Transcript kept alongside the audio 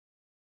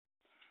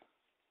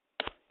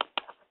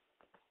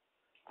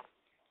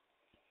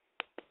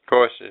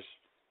Krisis.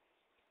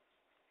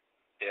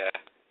 Yeah.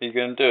 You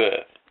gonna do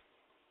it?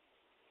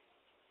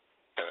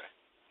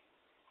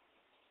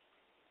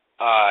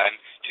 I'm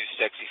too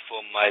sexy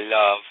for my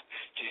love,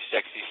 too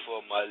sexy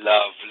for my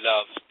love,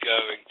 love's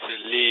going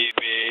to leave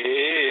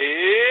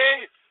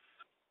me.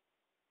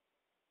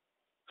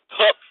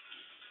 Hop,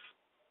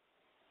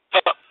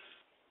 hop,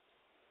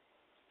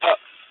 hop,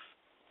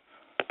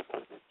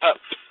 hop.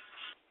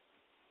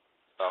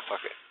 Oh, fuck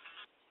it.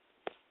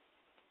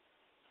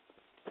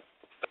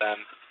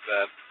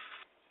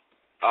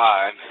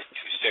 I'm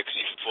too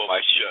sexy for my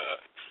shirt,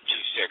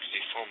 too sexy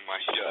for my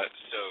shirt,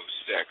 so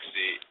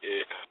sexy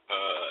it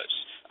hurts.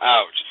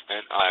 Ouch,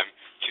 and I'm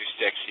too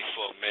sexy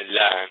for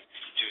Milan,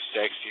 too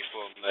sexy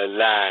for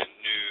Milan,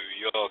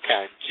 New York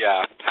and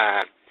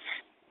Japan.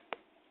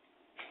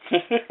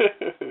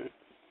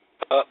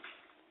 Up,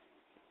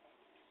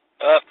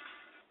 up,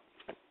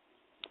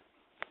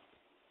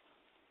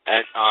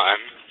 and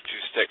I'm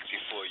too sexy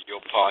for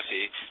your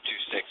party,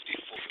 too sexy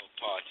for your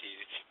party,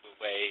 the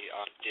way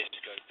I'm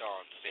disco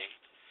dancing.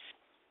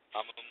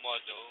 I'm a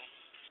model,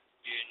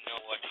 you know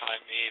what I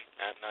mean,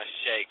 and I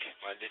shake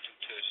my little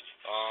tush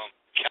on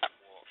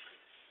catwalk.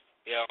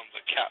 Yeah, on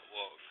the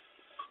catwalk.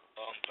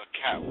 On the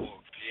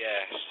catwalk,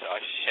 yes, I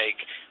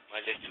shake my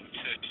little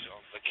tush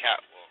on the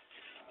catwalk.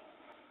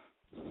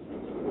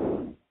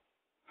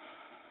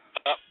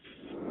 Up,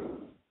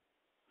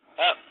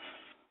 up,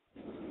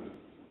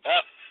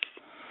 up,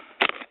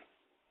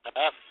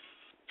 up,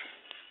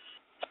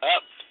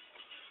 up.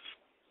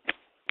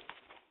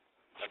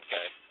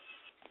 Okay.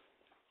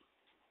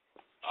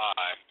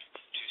 I'm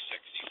too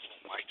sexy for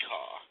my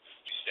car,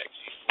 too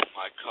sexy for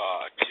my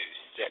car, too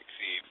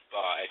sexy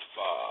by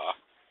far.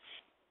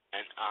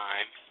 And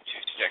I'm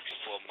too sexy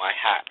for my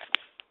hat,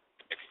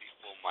 sexy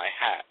for my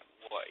hat.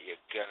 What you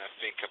gonna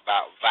think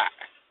about that?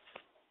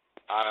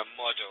 I'm a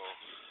model,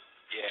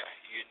 yeah,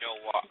 you know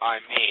what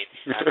I mean.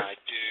 And I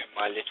do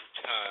my little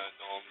turn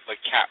on the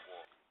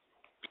catwalk.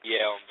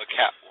 Yeah, on the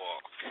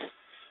catwalk.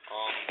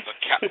 On the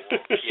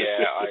catwalk,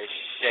 yeah, I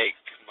shake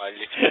my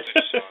little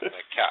tush on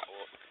the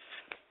catwalk.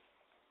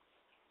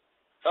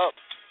 Up.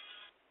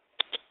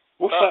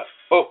 What's Up. that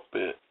up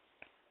bit?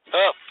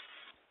 Up.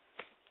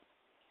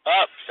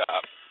 Up. Shut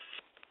up.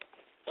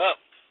 Up.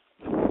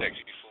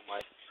 Sexy for my,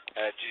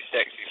 too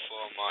sexy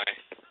for my,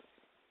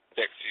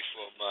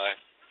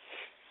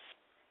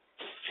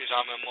 cause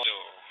I'm a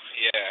model,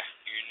 yeah,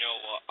 you know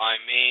what I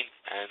mean,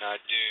 and I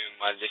do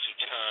my little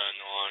turn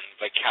on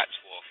the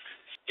catwalk,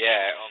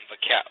 yeah, on the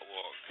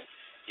catwalk,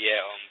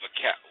 yeah, on the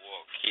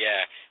catwalk,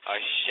 yeah, I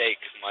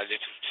shake my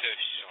little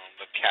tush on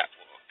the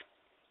catwalk.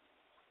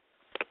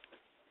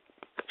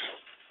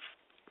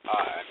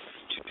 I'm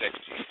too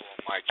sexy for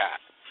my cat,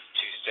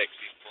 too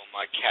sexy for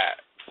my cat,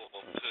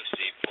 poor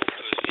pussy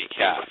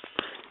cat,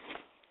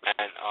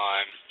 and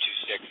I'm too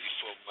sexy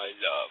for my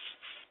love.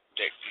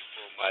 Sexy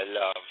for my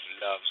love,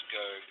 love's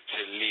going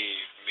to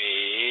leave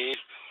me,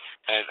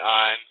 and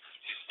I'm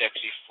too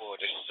sexy for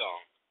the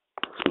song.